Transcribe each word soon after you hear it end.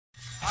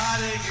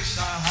Hare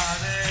Krishna,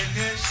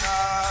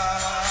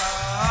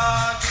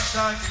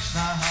 Krishna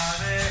Krishna,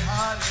 Hare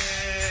Hare,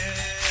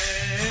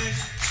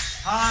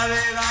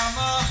 Hare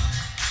Rama,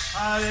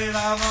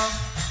 Rama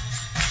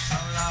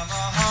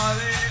Rama,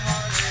 Hare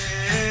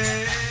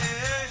Hare.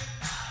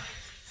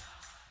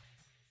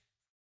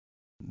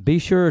 Be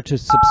sure to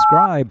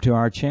subscribe to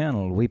our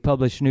channel. We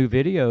publish new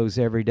videos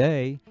every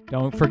day.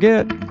 Don't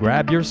forget,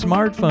 grab your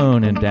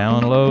smartphone and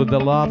download the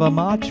Lava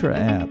Matra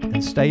app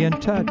and stay in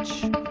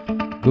touch.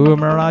 Guru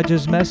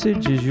Maharaj's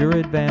message is your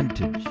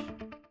advantage.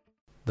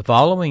 The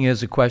following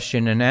is a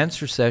question and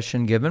answer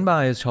session given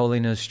by His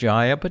Holiness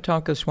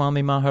Jayapataka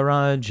Swami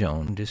Maharaj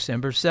on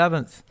December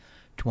 7th,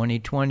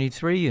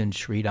 2023 in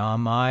Sri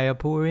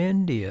Māyāpur,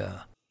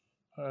 India.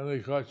 Any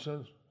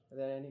questions? Are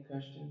there any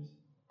questions?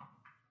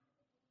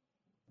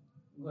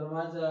 Guru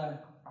Maharaj,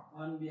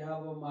 on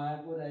behalf of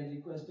Māyāpur, I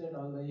requested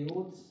all the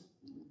youths,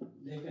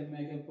 they can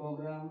make a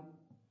program,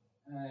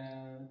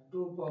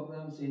 2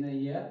 programs in a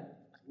year,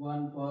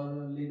 one for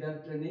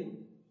leader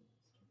training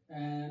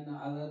and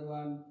other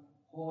one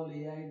whole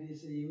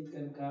AIDC youth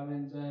can come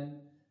and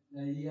join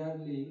the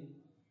yearly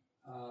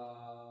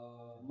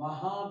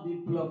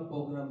Maha-Biplab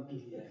program to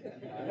here.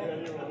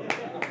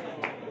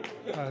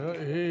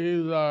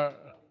 He's our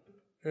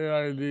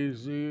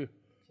AIDC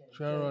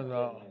chairman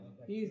now.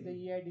 He is the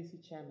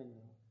EIDC chairman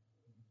now.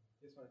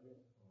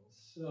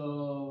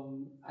 So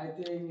I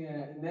think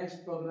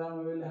next program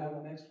we will have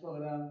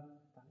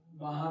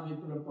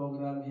Maha-Biplab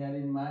program here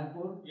in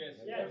Māyāpur. Yes,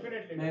 yeah,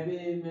 definitely. Maybe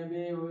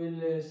we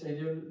will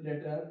schedule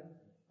later,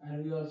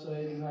 and we also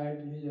invite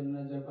His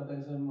Holiness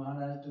Jayapataka Swami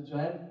Maharaj to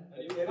join.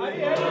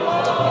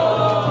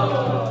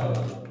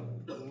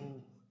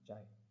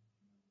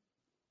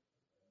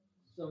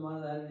 So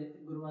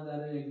Guru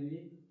Maharaj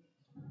agree.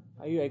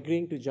 Are you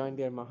agreeing to join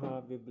their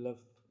Maha-Biplab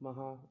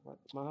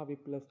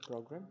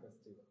program?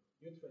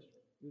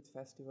 Youth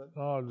Festival.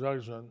 No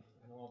objection.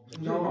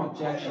 No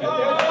objection. I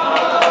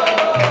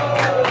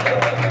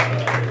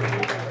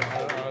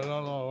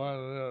don't know when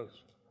it is.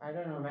 I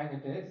don't know when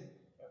it is.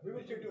 We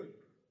will schedule it.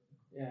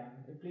 Yeah,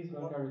 please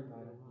work out with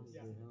Maharaj.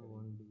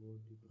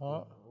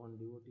 Huh? One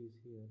devotee is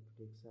here to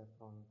take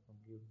saffron from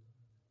you,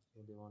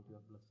 so they want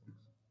your blessings.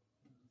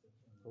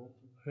 So,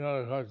 He had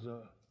a question.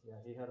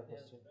 yeah, he had a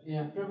question.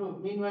 Yeah,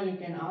 Prabhu, meanwhile you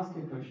can ask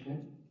a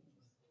question.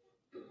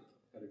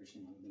 Hare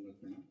Krishna,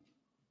 Mahadandatmana.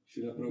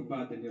 Srila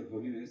Prabhupada and Your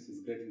Holiness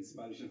is great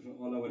inspiration for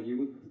all our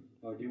youth,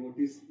 our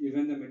devotees,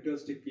 even the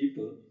materialistic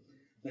people.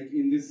 Like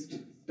in this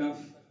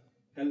tough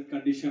health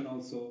condition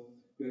also,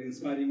 you are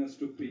inspiring us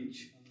to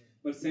preach.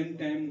 But same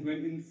time,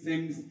 when in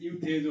same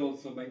youth age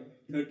also, by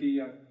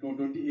 30 or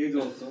 20 age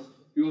also,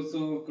 we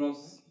also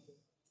cross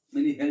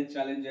many health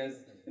challenges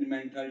and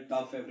mental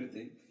tough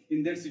everything.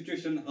 In that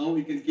situation, how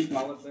we can keep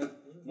ourselves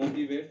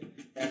motivated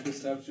and to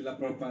serve Srila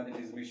Prabhupada in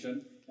his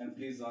mission, and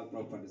please all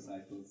Prabhupada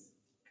disciples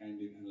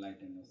kindly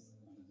enlighten us.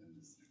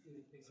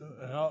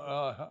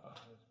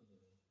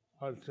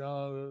 What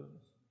challenges?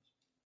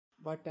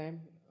 What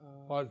time?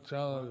 What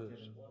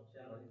challenges?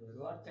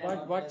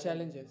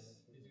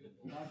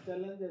 What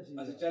challenges?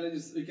 As a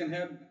challenges, we can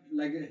have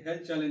like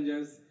health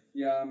challenges,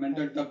 yeah,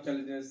 mental tough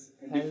challenges,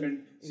 in Health, different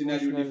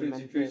scenarios, emotional, different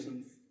mental.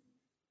 situations.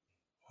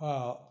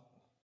 Well,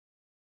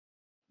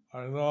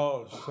 I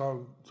know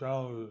some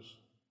challenges.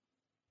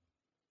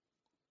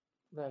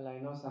 Well, I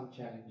know some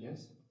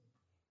challenges.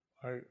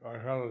 I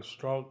had a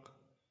stroke.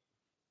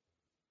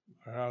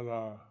 I had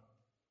a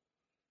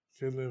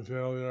kidney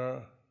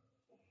failure,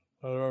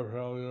 liver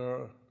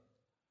failure.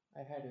 I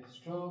had a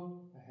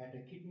stroke, I had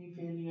a kidney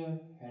failure,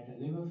 I had a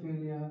liver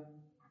failure.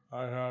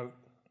 I had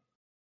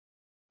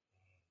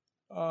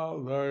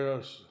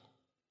various.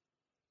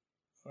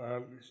 I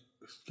had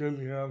skin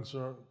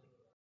cancer.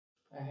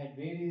 I had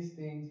various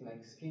things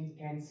like skin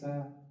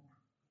cancer.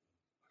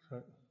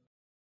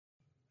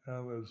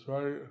 And it's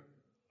very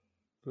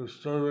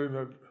disturbing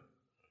that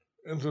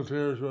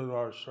interferes with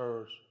our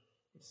service.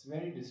 It's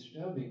very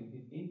disturbing.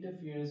 It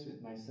interferes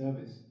with my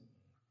service.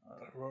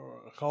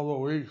 For a couple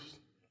of weeks,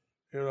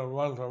 even a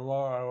month or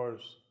more, I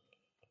was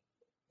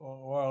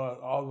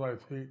on my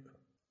feet.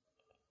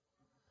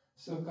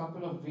 So a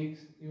couple of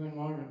weeks, even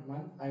more than a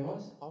month, I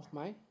was Off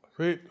my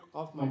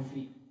off my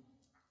feet.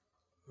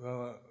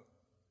 Then,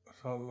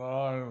 so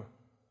now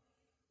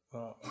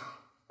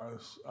I'm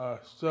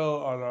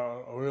still on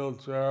a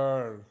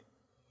wheelchair, and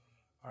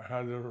I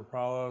had different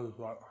problems,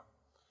 but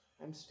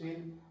I'm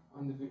still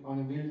on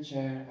a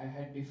wheelchair. I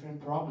had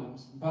different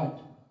problems,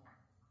 but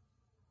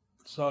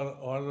it's so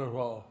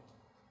wonderful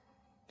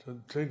to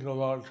think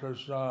about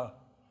Krishna,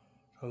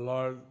 to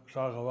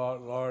talk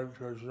about Lord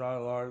Krishna,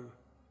 Lord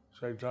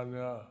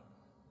Chaitanya.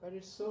 But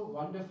it's so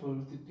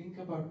wonderful to think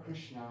about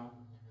Krishna,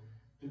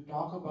 to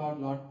talk about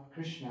Lord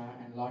Krishna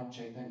and Lord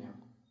Chaitanya.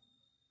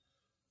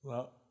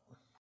 Well,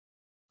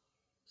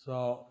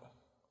 so,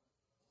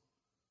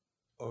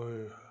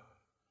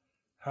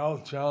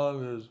 health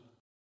challenges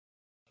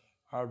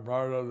are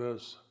part of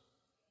this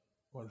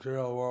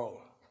material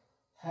world.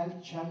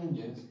 Health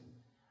challenges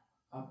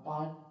are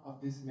part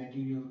of this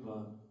material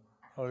world.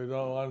 So we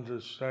don't want to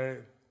stay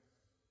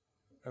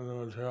in the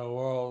material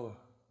world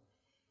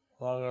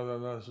longer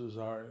than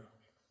necessary.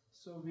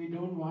 So we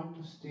don't want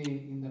to stay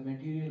in the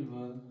material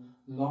world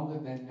longer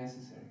than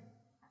necessary.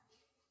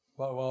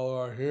 But while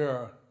we're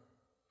here,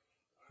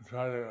 we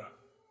try to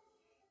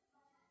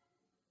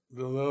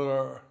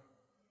deliver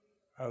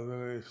as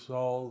many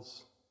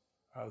souls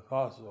as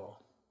possible.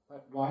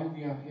 But while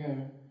we are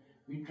here,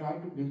 we try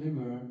to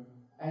deliver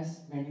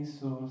as many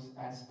souls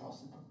as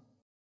possible.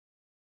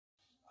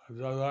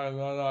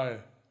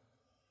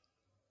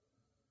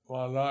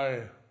 When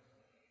I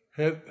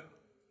hit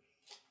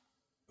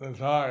the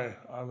tie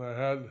on the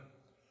head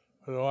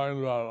with a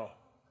wine bottle,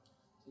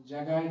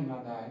 Jagai and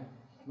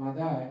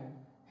Madai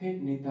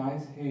hit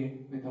Nitai's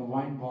head with a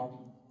wine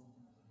bottle.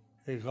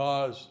 he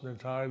caused the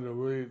tie to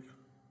bleed.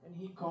 And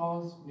he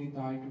caused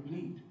Nitai to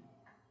bleed.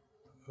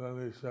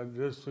 Then he said,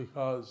 just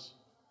because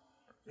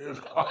you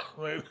caused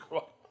me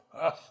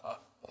to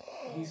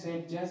He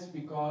said, just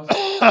because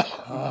you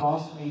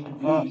caused me to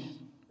bleed,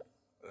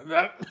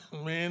 that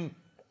mean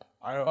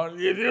I want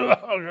you to love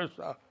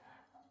Krishna.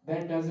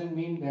 that doesn't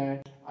mean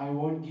that I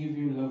won't give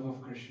you love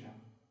of Krishna.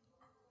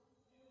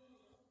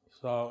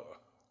 So,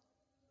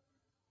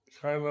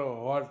 kind of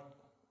what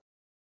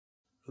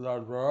is our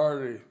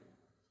priority?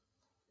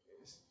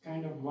 It's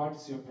kind of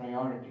what's your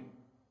priority?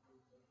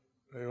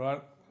 We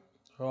want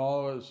to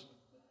always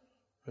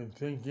be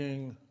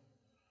thinking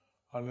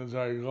on the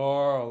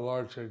Tagore or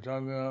Lord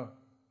Chaitanya,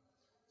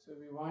 So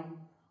we want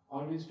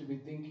always to be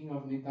thinking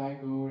of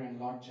Nitai Gaur and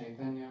Lord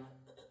Chaitanya.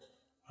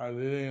 I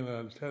reading in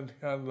the 10th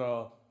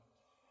canto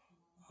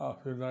a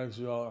few nights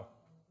ago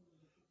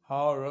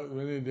how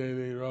Rukmini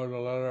Devi wrote a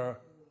letter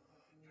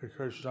to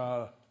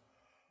Krishna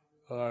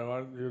that I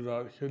want you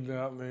to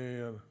kidnap me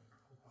and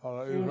all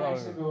that. A few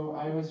nights ago,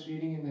 I was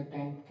reading in the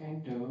 10th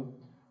canto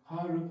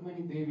how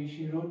Rukmini Devi,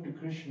 she wrote to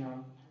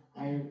Krishna,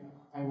 I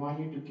want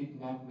you to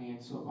kidnap me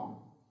and so on.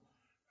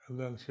 And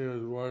then she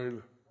was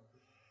worried.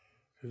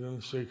 She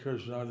didn't see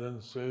Krishna,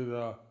 didn't see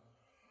the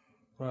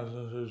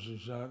messenger she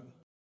sent.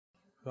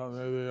 Thought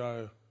maybe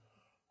I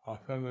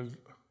offended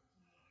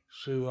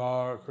Shiva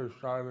or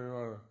Krishna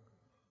or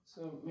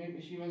So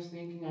maybe she was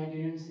thinking, I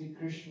didn't see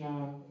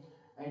Krishna,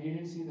 I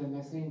didn't see the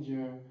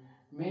messenger,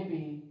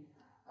 maybe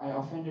I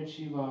offended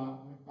Shiva,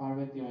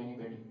 Parvati or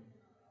anybody.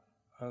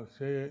 and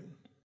she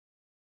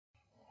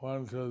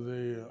went to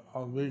the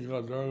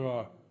Ambika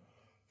Durga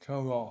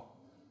temple,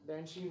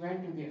 Then she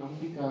went to the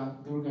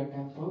Ambika Durga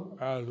temple,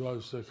 as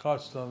was the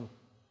custom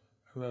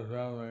in the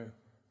family.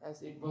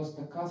 as it was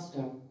the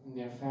custom in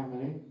their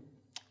family.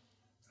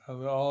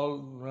 And the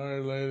old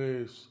married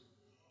ladies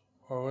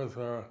were with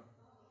her,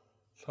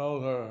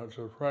 told her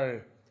to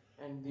pray.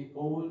 And the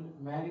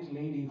old married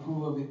lady who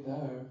were with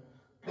her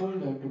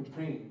told her to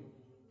pray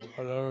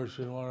Whatever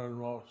she wanted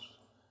most.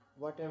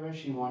 whatever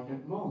she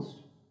wanted most.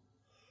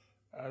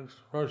 And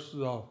first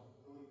of all,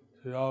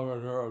 she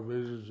offered her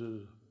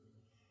obeisances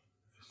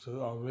to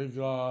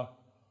Ambika,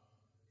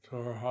 to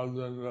her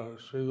husband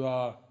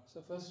Shiva,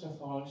 So first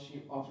of all,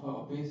 she offered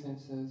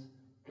obeisances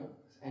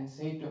and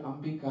said to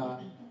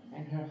Ambika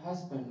and her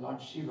husband,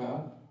 Lord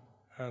Shiva,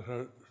 and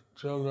her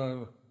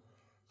children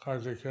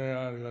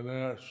Kartikeya and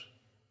Ganesh.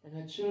 and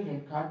her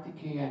children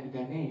Kartikeya and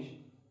Ganesh.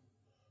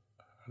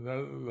 And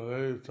then the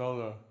lady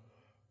told her,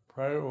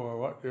 pray for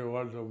what you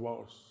want the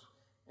most.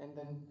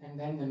 And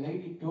then the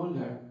lady told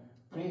her,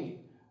 pray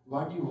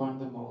what you want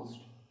the most.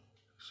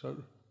 She said,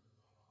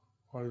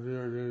 my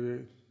dear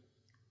Devi,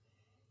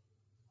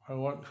 I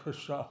want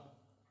Krishna.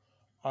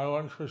 I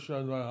want Krishna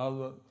as my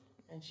husband.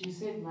 And she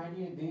said, my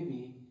dear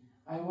Devi,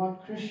 I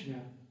want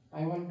Krishna.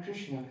 I want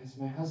Krishna as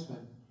my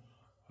husband.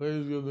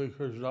 Please give me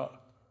Krishna.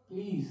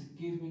 Please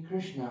give me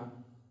Krishna.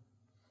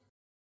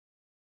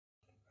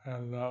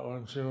 And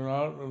when she went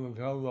out in the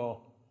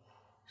temple,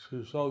 she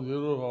was so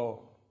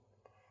beautiful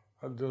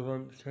that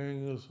different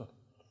kings,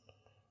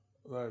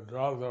 they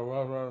dropped their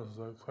weapons,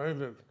 they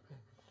fainted.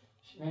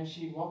 When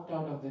she walked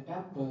out of the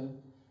temple,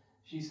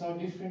 she saw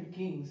different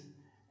kings,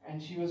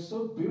 and she was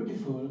so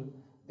beautiful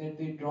that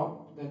they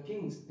dropped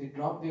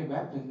their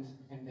weapons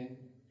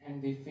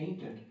and they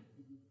fainted.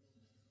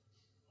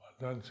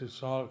 But then she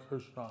saw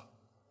Krishna.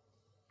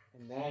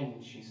 And then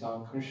she saw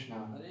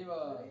Krishna.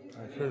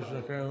 And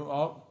Krishna came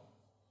up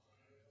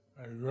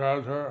and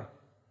grabbed her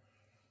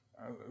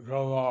and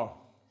drove off.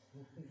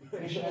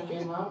 Krishna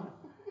came out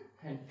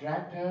and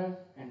dragged her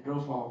and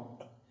drove off.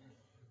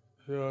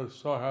 She was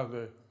so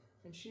happy.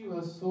 And she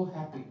was so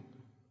happy.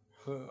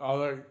 The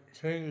other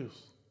kings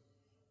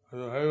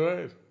said, hey,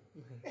 wait,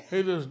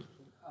 he just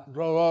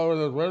drove off with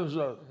his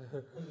princess.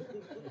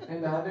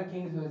 And the other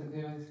kings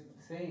they were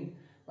saying,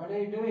 what are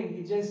you doing?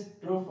 He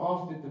just drove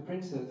off with the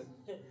princess.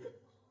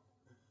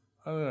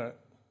 Anyway,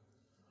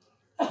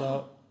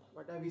 so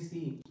What are we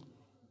seeing?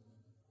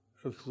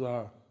 it's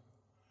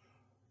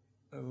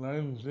in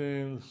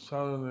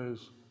 1970s,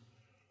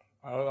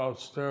 I was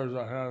upstairs,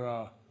 I had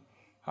a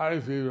high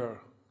fever.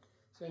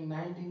 So in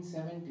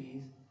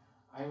 1970s,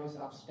 I was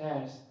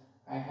upstairs.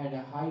 I had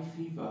a high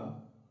fever,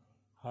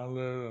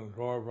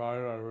 104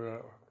 probably, I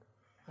forget.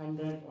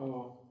 100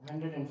 or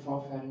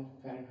 104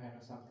 Fahrenheit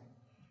or something.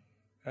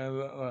 and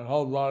my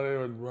whole body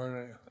was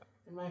burning.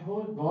 and my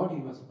whole body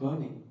was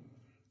burning.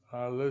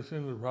 I was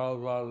listening to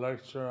Prabhupada's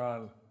lecture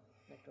on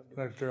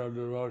Nectar of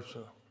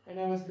Devotion, And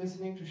I was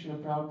listening to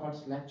Srila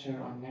Prabhupada's lecture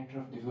on Nectar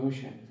of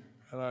Devotion.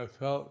 and I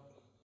felt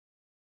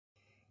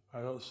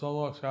so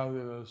much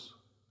happiness.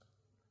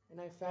 And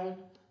I felt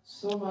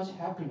so much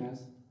happiness.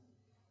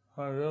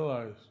 I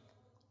realized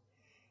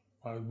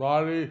my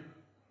body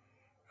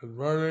is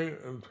burning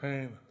in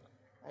pain.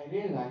 I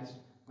realized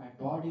my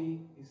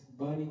body is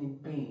burning in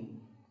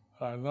pain.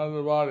 I'm not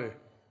the body.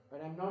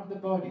 But I'm not the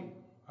body.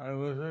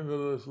 I'm listening to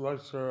this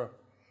lecture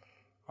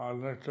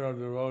on Nectar of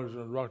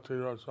Devotion, Bhakti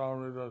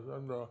Rasamrita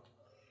Sindhu,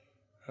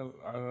 and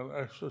I'm in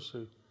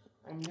ecstasy.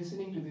 I'm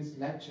listening to this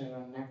lecture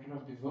on Nectar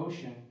of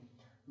Devotion,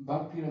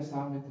 Bhakti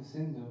Rasamrita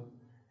Sindhu,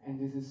 and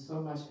this is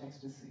so much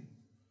ecstasy.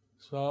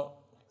 So,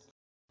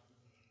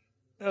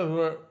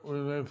 yes, we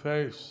may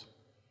face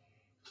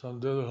some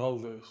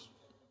difficulties.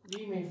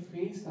 We may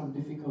face some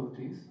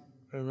difficulties.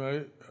 We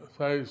may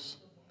face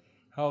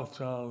health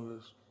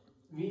challenges.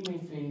 We may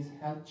face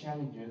health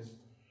challenges.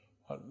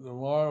 But the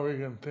more we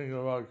can think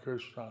about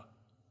Krishna,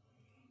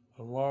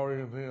 the more we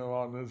can think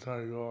about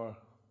Nitai Gaur,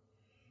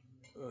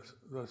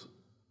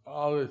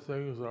 all these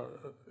things are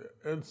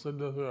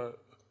insignificant.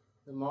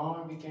 The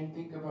more we can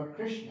think about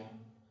Krishna,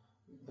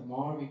 the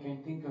more we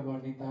can think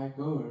about Nitai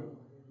Gaur.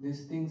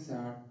 These things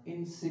are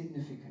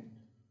insignificant.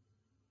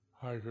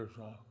 Hare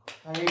Krishna.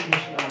 Hare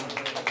Krishna.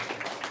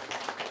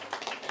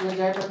 Shri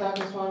Jai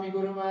Pratap Swami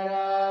Guru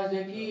Maharaj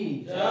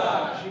ki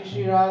Shri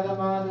Shri Radha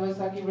Madhava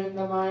Sakhi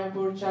Vrinda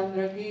Māyāpur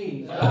Chandra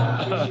ki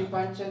Shri Shri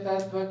Pancha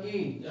Tattva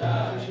ki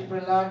Shri Shri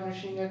Prahlad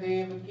Nrsimha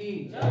Dev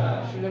ki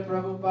Srila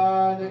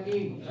Prabhupada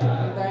ki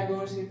Nitai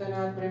Gaur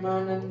Sitanath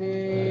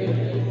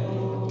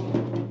Premanande.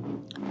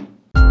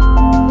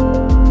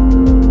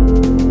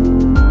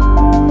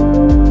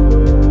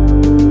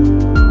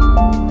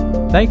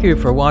 Thank you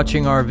for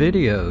watching our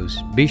videos.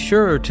 Be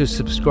sure to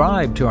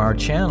subscribe to our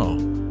channel.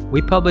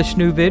 We publish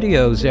new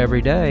videos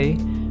every day,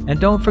 and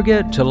don't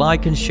forget to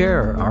like and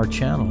share our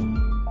channel.